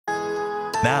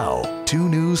Now, 2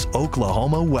 News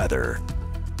Oklahoma weather.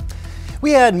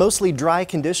 We had mostly dry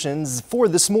conditions for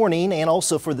this morning and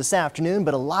also for this afternoon,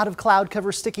 but a lot of cloud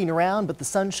cover sticking around, but the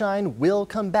sunshine will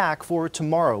come back for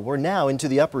tomorrow. We're now into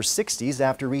the upper 60s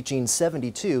after reaching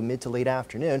 72 mid to late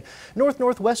afternoon.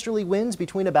 Northwesterly winds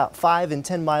between about 5 and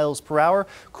 10 miles per hour.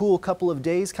 Cool couple of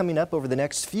days coming up over the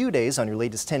next few days on your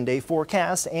latest 10-day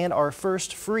forecast, and our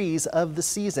first freeze of the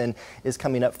season is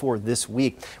coming up for this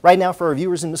week. Right now for our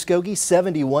viewers in Muskogee,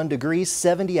 71 degrees,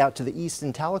 70 out to the east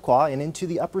in Tahlequah and into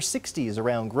the upper 60s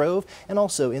around Grove and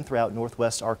also in throughout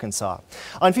northwest Arkansas.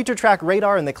 On future track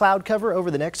radar and the cloud cover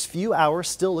over the next few hours,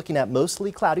 still looking at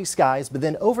mostly cloudy skies, but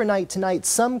then overnight tonight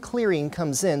some clearing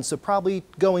comes in, so probably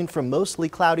going from mostly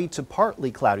cloudy to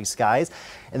partly cloudy skies.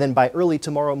 And then by early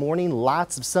tomorrow morning,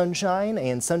 lots of sunshine,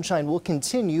 and sunshine will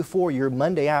continue for your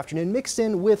Monday afternoon, mixed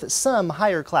in with some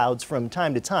higher clouds from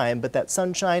time to time, but that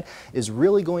sunshine is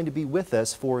really going to be with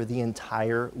us for the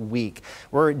entire week.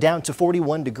 We're down to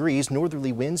 41 degrees,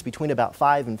 northerly winds between about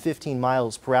 5 and 15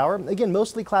 miles per hour. Again,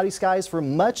 mostly cloudy skies for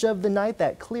much of the night.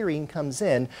 That clearing comes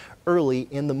in early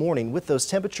in the morning, with those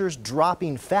temperatures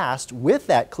dropping fast with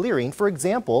that clearing. For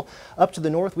example, up to the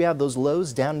north, we have those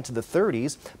lows down into the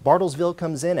 30s. Bartlesville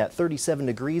comes in at 37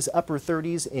 degrees, upper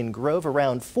 30s in Grove,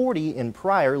 around 40 in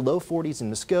Pryor, low 40s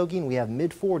in Muskogee, and we have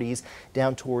mid 40s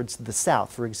down towards the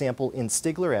south. For example, in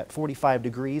Stigler at 45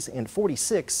 degrees and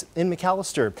 46 in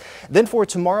McAllister. Then for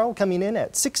tomorrow, coming in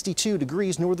at 62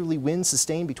 degrees, northerly winds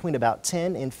sustained between about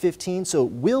 10 and 15, so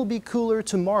it will be cooler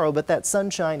tomorrow, but that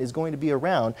sunshine is going to be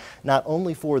around not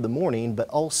only for the morning, but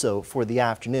also for the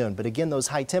afternoon. But again, those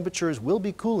high temperatures will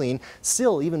be cooling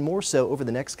still even more so over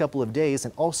the next couple of days,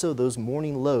 and also those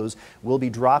morning lows will be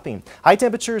dropping. High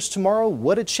temperatures tomorrow,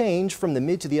 what a change from the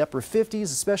mid to the upper 50s,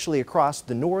 especially across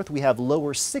the north. We have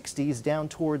lower 60s down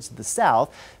towards the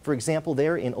south. For example,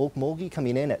 there in Okmulgee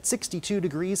coming in at 62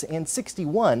 degrees and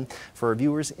 61 for our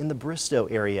viewers in the Bristow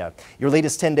area. Your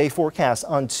latest 10-day forecast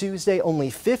on Tuesday, only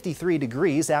 53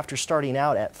 degrees after starting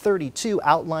out at 32.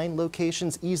 Outline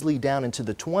locations easily down into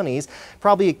the 20s.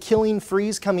 Probably a killing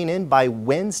freeze coming in by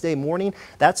Wednesday morning.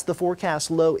 That's the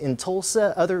forecast low in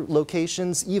Tulsa. Other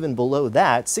locations even below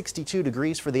that, 62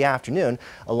 degrees for the afternoon,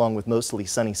 along with mostly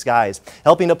sunny skies.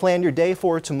 Helping to plan your day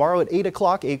for tomorrow at 8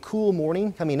 o'clock, a cool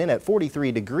morning coming in at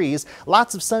 43 degrees.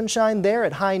 Lots of sunshine there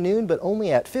at high noon, but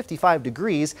only at 55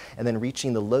 degrees, and then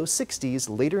reaching the low 60s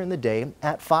later in the day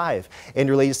at 5. And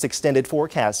your latest extended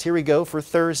forecast, here we go for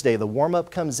Thursday. The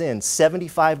warm-up comes in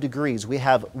 75 degrees. We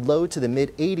have low to the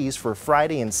mid 80s for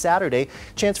Friday and Saturday.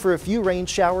 Chance for a few rain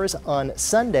showers on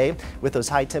Sunday, with those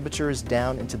high temperatures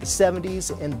down into the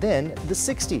 70s and then the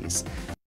 60s.